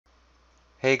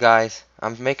Hey guys,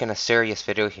 I'm making a serious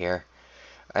video here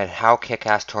on how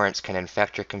Kickasstorrents can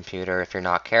infect your computer if you're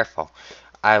not careful.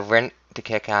 I went to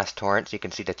Kickasstorrents. You can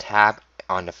see the tab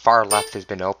on the far left has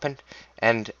been opened,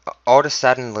 and all of a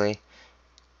sudden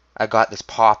I got this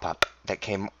pop-up that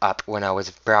came up when I was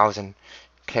browsing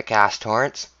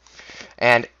Kickasstorrents.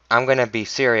 And I'm gonna be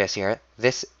serious here.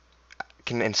 This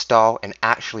can install and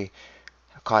actually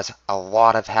cause a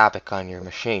lot of havoc on your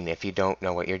machine if you don't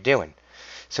know what you're doing.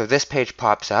 So this page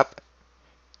pops up.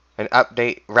 An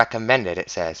update recommended, it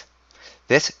says.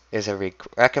 This is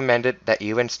recommended that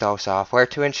you install software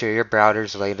to ensure your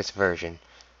browser's latest version.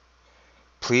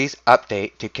 Please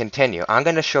update to continue. I'm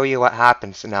going to show you what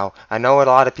happens. Now, I know a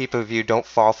lot of people of you don't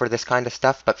fall for this kind of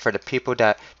stuff, but for the people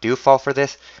that do fall for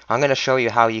this, I'm going to show you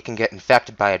how you can get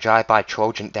infected by a drive-by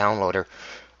Trojan downloader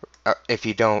if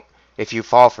you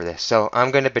fall for this. So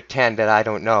I'm going to pretend that I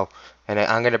don't know, and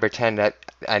I'm going to pretend that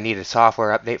I need a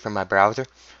software update from my browser.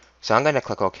 So I'm going to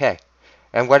click OK.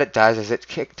 And what it does is it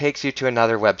takes you to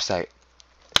another website.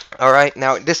 Alright,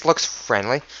 now this looks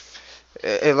friendly.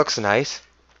 It looks nice.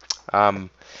 The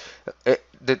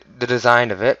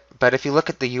design of it. But if you look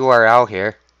at the URL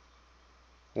here,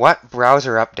 what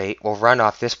browser update will run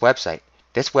off this website?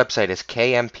 This website is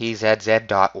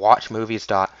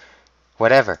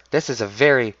kmpzz.watchmovies.whatever. This is a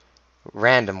very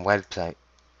random website.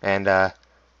 And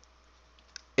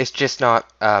it's just not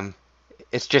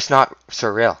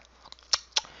surreal.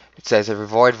 It says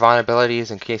avoid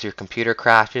vulnerabilities in case your computer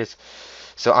crashes.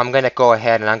 So I'm going to go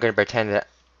ahead and I'm going to pretend that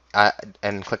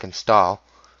and click install.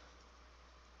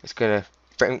 It's going to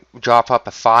drop up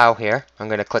a file here. I'm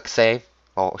going to click save.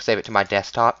 Or save it to my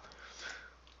desktop.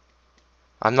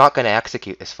 I'm not going to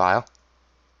execute this file.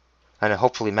 And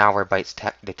hopefully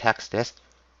Malwarebytes detects this.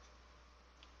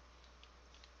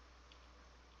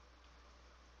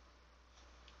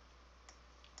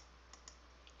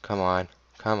 Come on.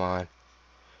 Come on.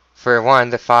 For one,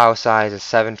 the file size is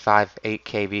 758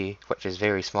 KB, which is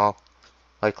very small.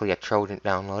 Likely a Trojan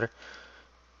downloader.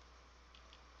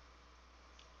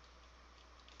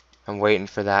 I'm waiting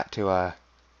for that to,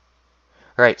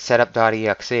 Right,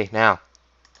 setup.exe. Now,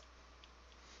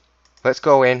 let's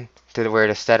go in to where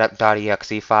the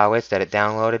setup.exe file is that it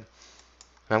downloaded.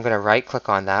 I'm going to right click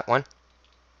on that one.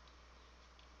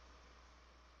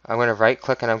 I'm going to right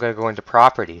click and I'm going to go into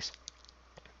properties.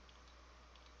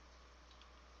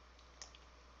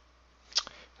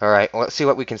 Alright, well, let's see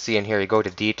what we can see in here. You go to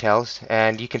details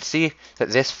and you can see that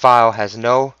this file has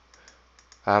no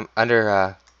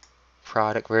under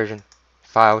product version,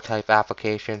 file type,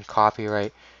 application,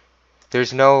 copyright.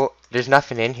 There's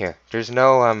nothing in here. There's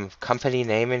no company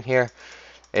name in here.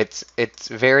 It's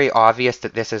very obvious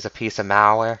that this is a piece of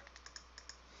malware.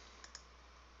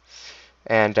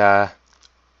 And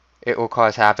it will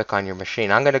cause havoc on your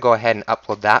machine. I'm going to go ahead and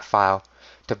upload that file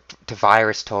to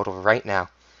VirusTotal right now.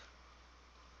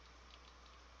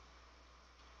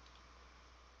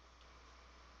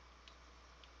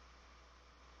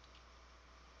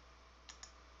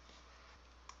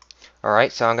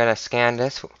 Alright, so I'm going to scan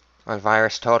this on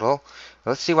VirusTotal.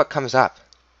 Let's see what comes up.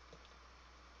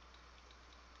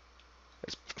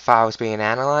 This file is being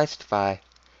analyzed by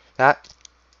that.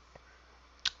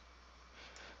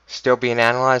 Still being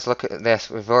analyzed. Look at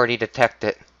this. We've already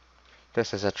detected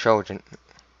this is a Trojan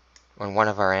on one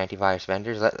of our antivirus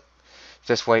vendors. Let's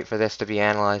just wait for this to be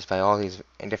analyzed by all these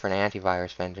different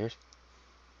antivirus vendors.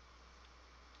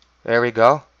 There we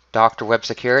go. Dr. Web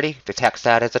Security detects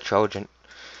that as a Trojan.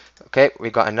 Okay, we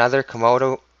got another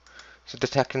Komodo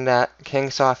detecting that.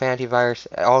 Kingsoft antivirus.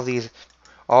 All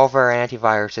of our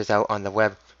antiviruses out on the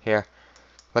web here.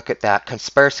 Look at that.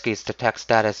 Kaspersky's detects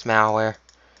that as malware.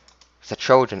 It's a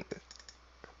Trojan.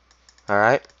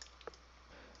 Alright.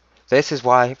 This is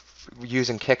why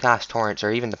using Kickasstorrents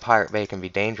or even the Pirate Bay can be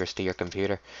dangerous to your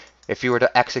computer. If you were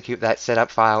to execute that setup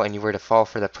file and you were to fall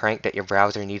for the prank that your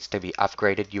browser needs to be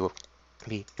upgraded, you will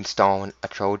be installing a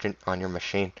Trojan on your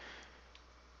machine.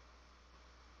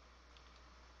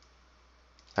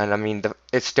 And I mean,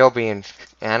 it's still being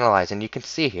analyzed, and you can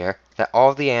see here that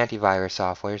all the antivirus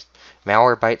softwares,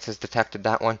 Malwarebytes has detected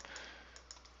that one,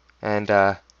 and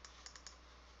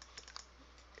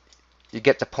you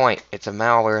get the point. It's a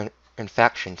malware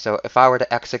infection. So if I were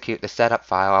to execute the setup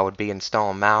file, I would be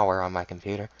installing malware on my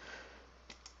computer.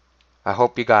 I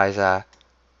hope you guys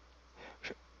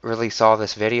really saw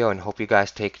this video, and hope you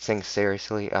guys take things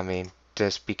seriously. I mean,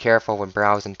 just be careful when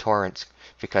browsing torrents,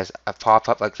 because a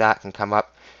pop-up like that can come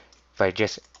up by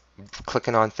just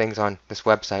clicking on things on this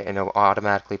website, and it'll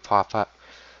automatically pop up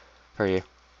for you,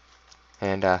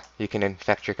 and you can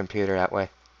infect your computer that way.